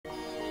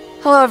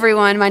Hello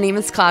everyone, my name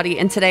is Cloudy,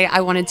 and today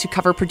I wanted to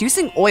cover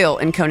producing oil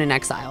in Conan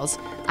Exiles.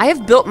 I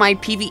have built my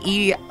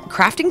PvE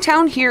crafting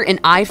town here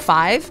in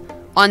I-5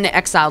 on the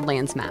Exiled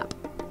lands map.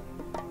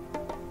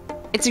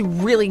 It's a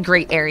really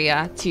great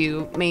area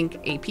to make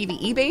a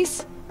PvE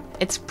base.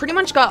 It's pretty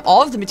much got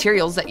all of the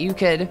materials that you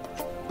could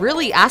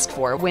really ask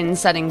for when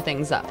setting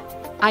things up.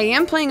 I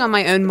am playing on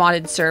my own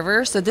modded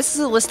server, so this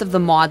is a list of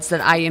the mods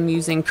that I am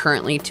using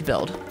currently to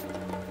build.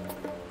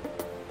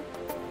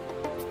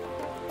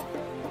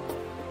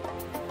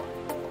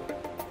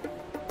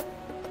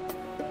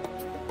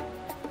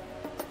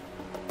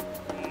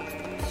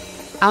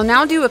 I'll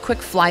now do a quick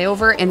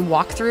flyover and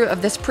walkthrough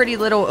of this pretty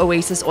little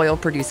oasis oil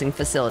producing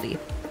facility.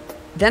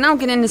 Then I'll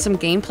get into some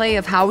gameplay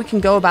of how we can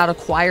go about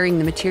acquiring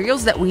the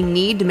materials that we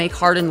need to make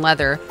hardened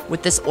leather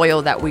with this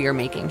oil that we are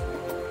making.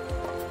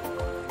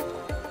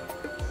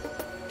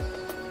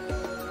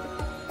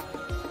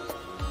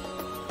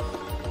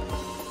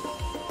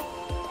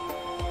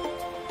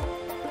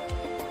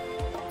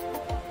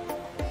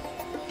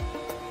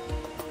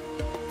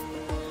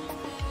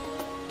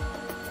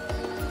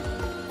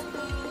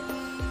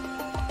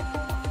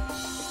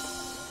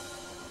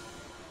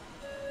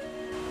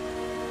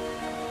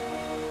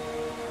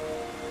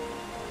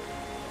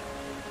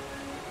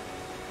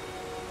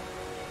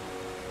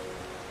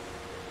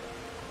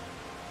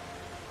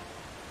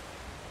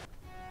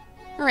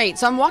 Alright,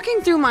 so I'm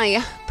walking through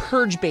my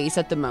purge base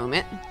at the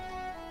moment,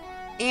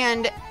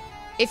 and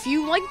if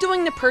you like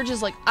doing the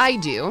purges like I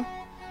do,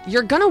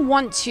 you're gonna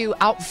want to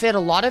outfit a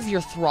lot of your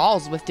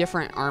thralls with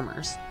different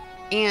armors,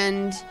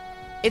 and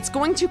it's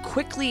going to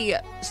quickly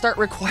start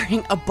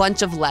requiring a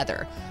bunch of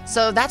leather.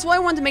 So that's why I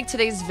wanted to make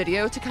today's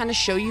video, to kind of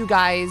show you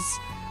guys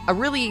a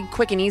really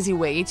quick and easy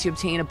way to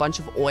obtain a bunch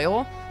of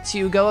oil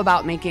to go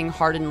about making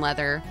hardened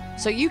leather,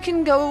 so you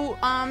can go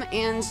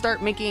and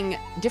start making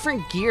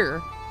different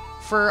gear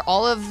for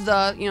all of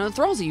the, the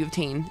thralls that you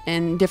obtain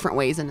in different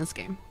ways in this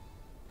game.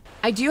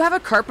 I do have a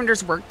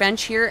carpenter's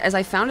workbench here, as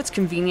I found it's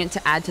convenient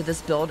to add to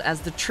this build, as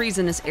the trees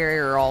in this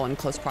area are all in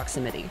close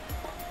proximity.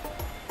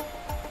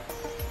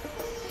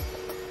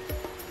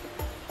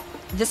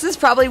 This is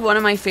probably one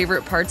of my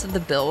favorite parts of the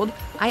build.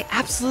 I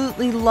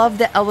absolutely love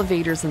the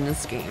elevators in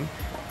this game,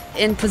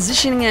 and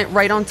positioning it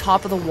right on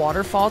top of the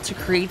waterfall to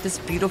create this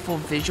beautiful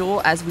visual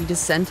as we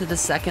descend to the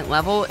second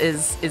level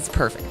is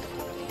perfect.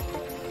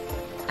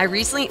 I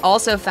recently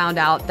also found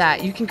out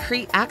that you can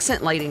create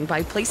accent lighting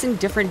by placing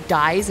different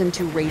dyes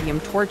into radium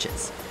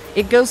torches.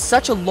 It goes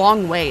such a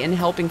long way in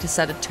helping to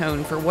set a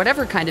tone for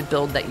whatever kind of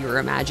build that you're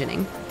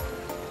imagining.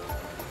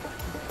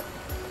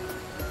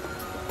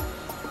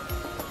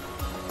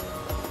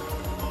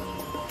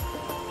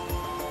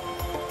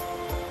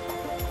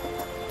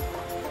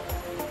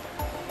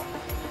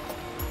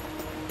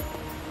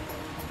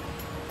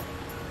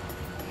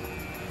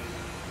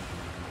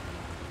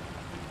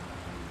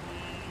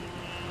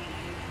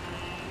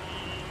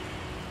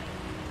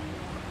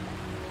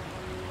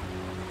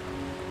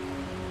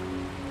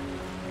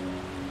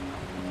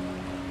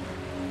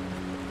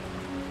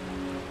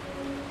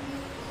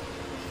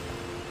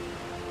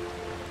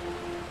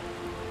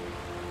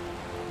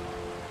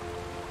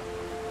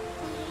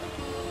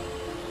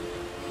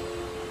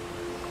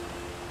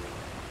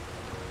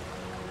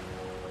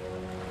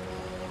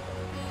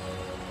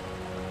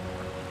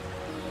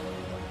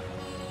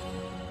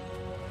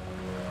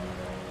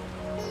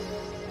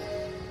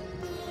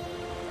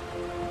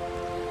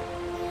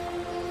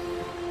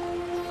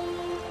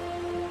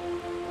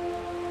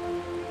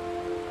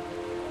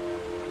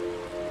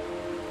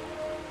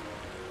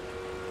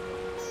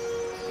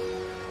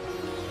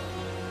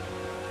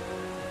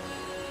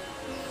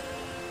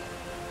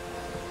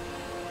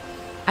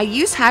 I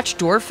use hatch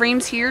door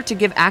frames here to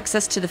give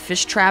access to the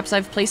fish traps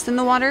I've placed in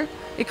the water.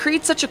 It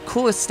creates such a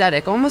cool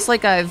aesthetic, almost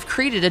like I've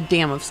created a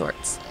dam of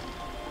sorts.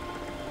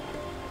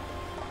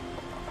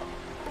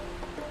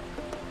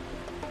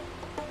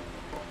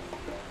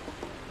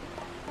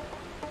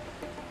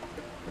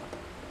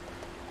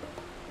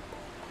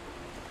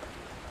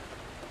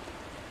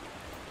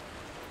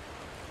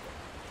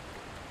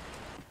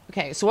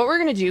 Okay, so what we're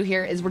gonna do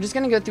here is we're just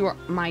gonna go through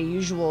my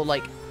usual,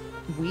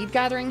 weed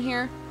gathering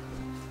here.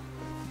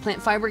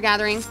 Plant fiber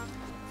gathering.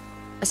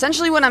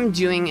 Essentially what I'm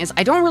doing is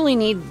I don't really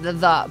need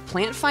the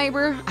plant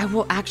fiber. I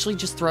will actually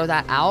just throw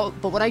that out.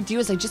 But what I do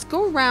is I just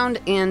go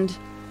around and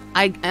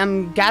I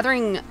am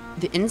gathering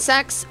the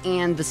insects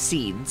and the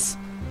seeds,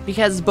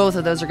 because both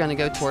of those are going to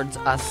go towards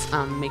us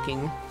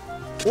making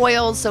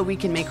oils so we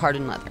can make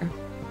hardened leather.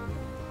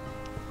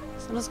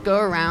 So I'll just go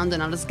around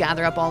and I'll just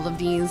gather up all of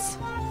these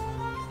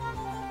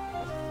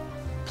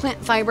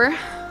plant fiber.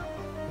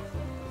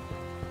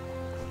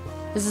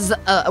 This is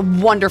a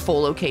wonderful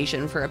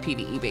location for a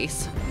PvE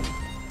base.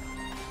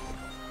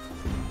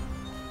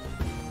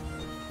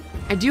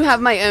 I do have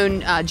my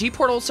own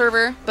G-Portal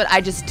server, but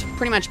I just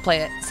pretty much play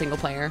it single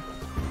player.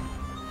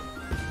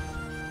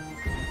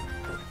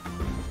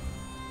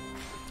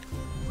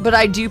 But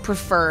I do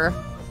prefer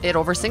it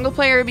over single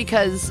player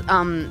because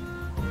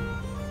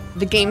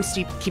the game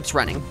keeps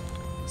running.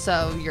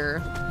 So you're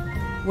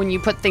when you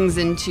put things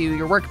into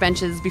your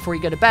workbenches before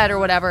you go to bed or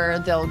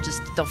whatever,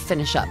 they'll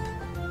finish up.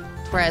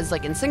 Whereas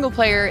like in single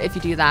player, if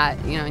you do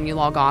that, you know, and you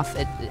log off,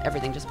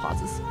 everything just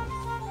pauses.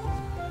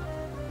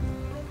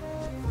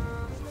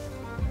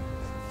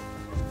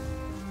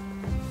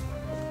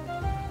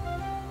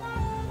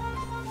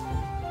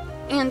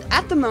 And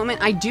at the moment,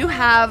 I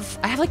have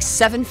like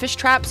 7 fish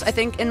traps, I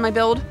think, in my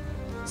build.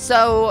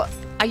 So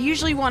I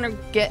usually want to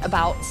get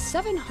about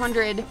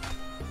 700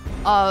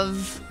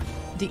 of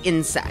the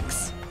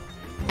insects.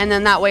 And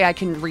then that way I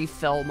can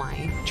refill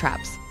my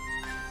traps.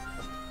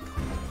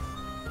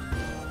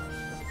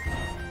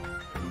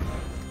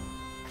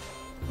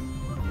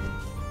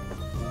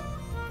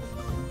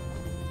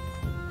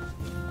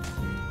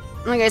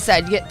 Like I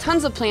said, you get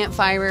tons of plant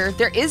fiber.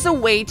 There is a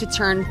way to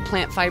turn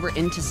plant fiber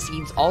into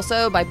seeds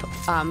also by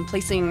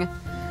placing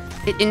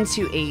it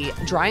into a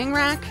drying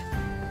rack.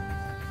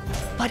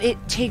 But it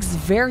takes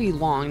very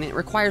long and it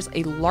requires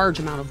a large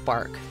amount of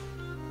bark.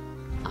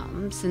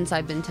 Since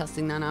I've been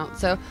testing that out.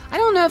 So I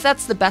don't know if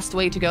that's the best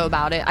way to go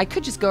about it. I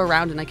could just go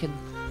around and I could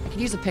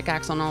use a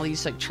pickaxe on all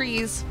these like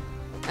trees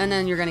and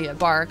then you're gonna get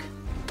bark.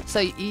 So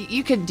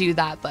you could do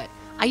that, but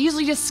I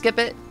usually just skip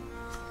it.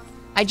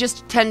 I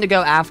just tend to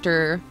go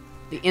after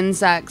the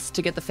insects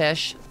to get the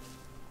fish,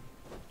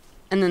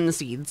 and then the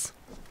seeds.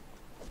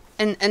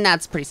 And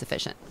that's pretty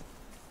sufficient.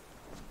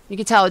 You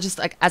can tell just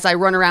like as I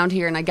run around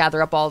here and I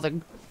gather up all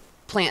the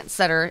plants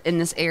that are in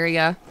this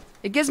area,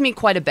 it gives me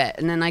quite a bit,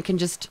 and then I can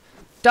just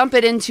dump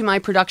it into my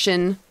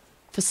production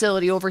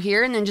facility over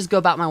here and then just go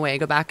about my way,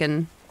 go back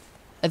and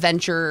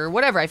adventure or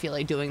whatever I feel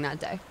like doing that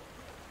day.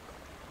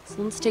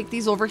 So let's take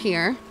these over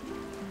here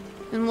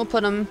and we'll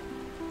put them.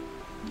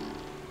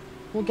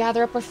 We'll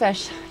gather up our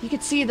fish. You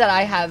can see that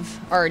I have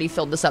already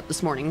filled this up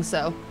this morning,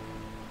 so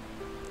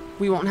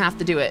we won't have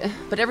to do it.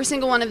 But every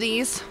single one of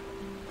these,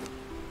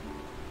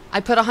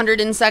 I put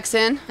 100 insects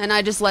in, and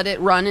I just let it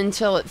run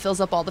until it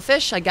fills up all the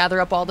fish. I gather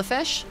up all the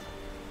fish,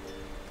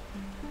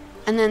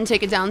 and then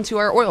take it down to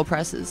our oil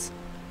presses.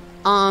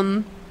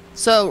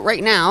 So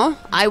right now,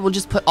 I will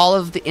just put all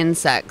of the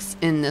insects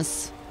in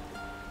this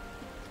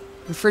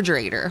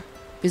refrigerator,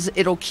 because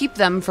it'll keep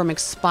them from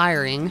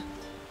expiring.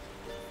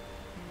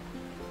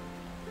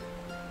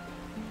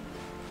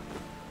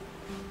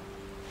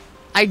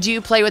 I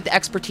do play with the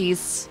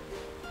expertise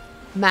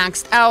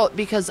maxed out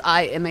because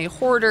I am a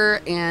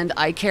hoarder and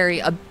I carry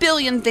a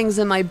billion things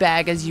in my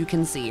bag, as you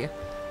can see.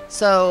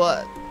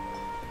 So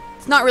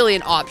it's not really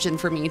an option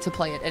for me to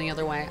play it any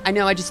other way. I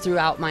know I just threw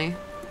out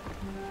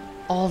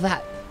all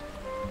that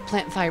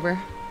plant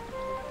fiber,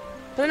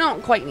 but I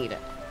don't quite need it.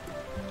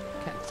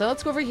 Okay, so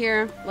let's go over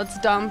here. Let's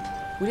dump.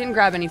 We didn't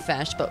grab any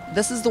fish, but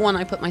this is the one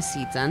I put my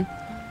seeds in.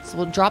 So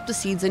we'll drop the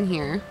seeds in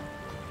here.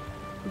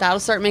 That'll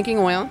start making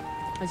oil,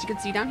 as you can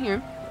see down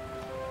here.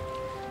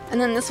 And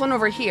then this one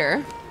over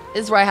here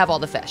is where I have all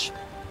the fish.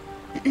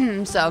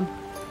 So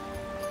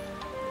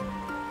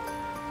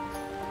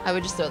I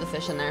would just throw the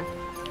fish in there.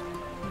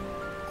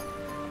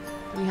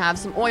 We have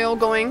some oil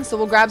going, so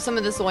we'll grab some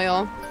of this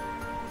oil.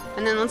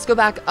 And then let's go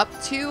back up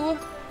to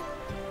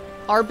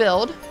our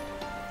build.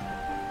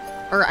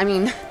 Or, I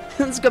mean,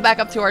 let's go back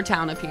up to our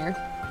town up here.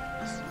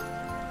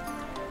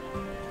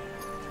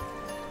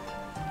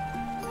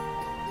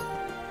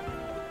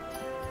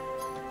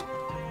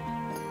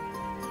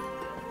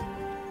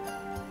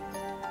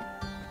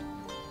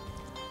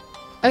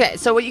 Okay,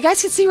 so what you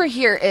guys can see right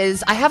here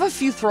is I have a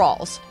few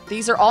thralls.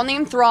 These are all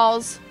named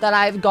thralls that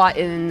I've got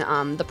in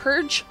the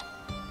Purge.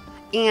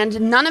 And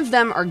none of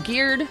them are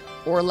geared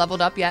or leveled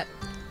up yet.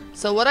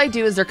 So what I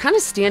do is they're kind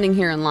of standing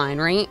here in line,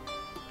 right?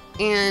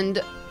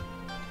 And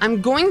I'm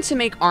going to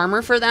make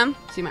armor for them.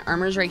 See, my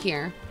armor's right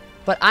here.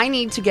 But I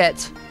need to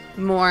get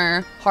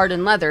more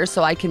hardened leather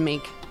so I can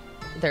make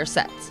their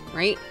sets,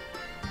 right?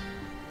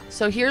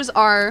 So here's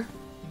our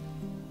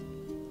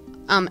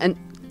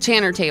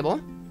tanner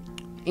table.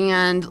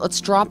 And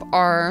let's drop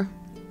our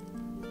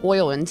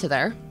oil into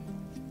there.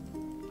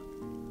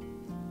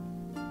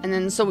 And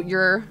then so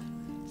your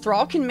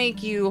thrall can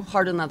make you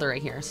hardened leather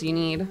right here. So you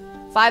need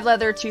 5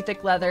 leather, 2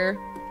 thick leather,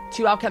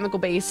 2 alchemical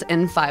base,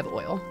 and 5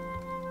 oil.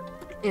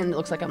 And it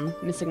looks like I'm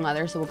missing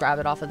leather, so we'll grab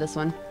it off of this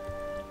one.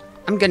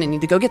 I'm gonna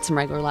need to go get some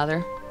regular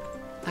leather.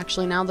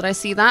 Actually, now that I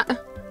see that,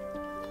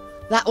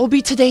 that will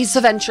be today's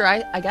adventure,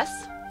 I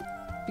guess.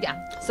 But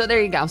yeah, so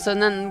there you go. So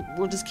then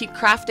we'll just keep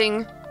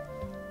crafting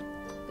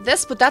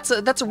this, but that's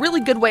a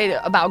really good way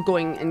about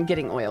going and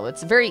getting oil.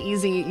 It's very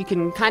easy. You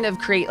can kind of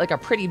create like a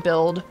pretty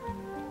build,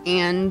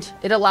 and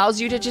it allows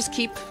you to just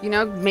keep, you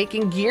know,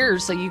 making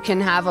gears so you can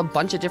have a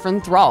bunch of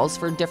different thralls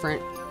for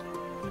different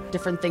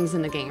things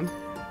in the game.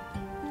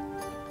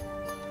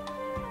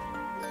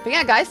 But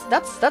yeah, guys,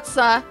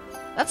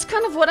 that's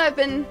kind of what I've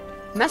been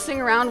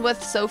messing around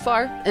with so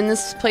far in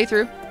this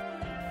playthrough.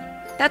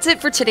 That's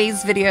it for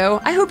today's video.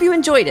 I hope you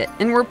enjoyed it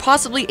and were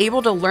possibly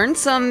able to learn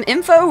some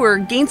info or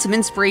gain some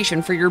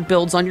inspiration for your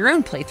builds on your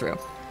own playthrough.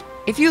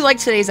 If you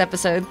liked today's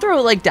episode, throw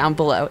a like down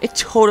below. It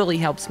totally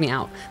helps me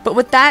out. But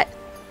with that,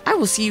 I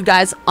will see you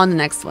guys on the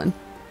next one.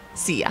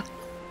 See ya.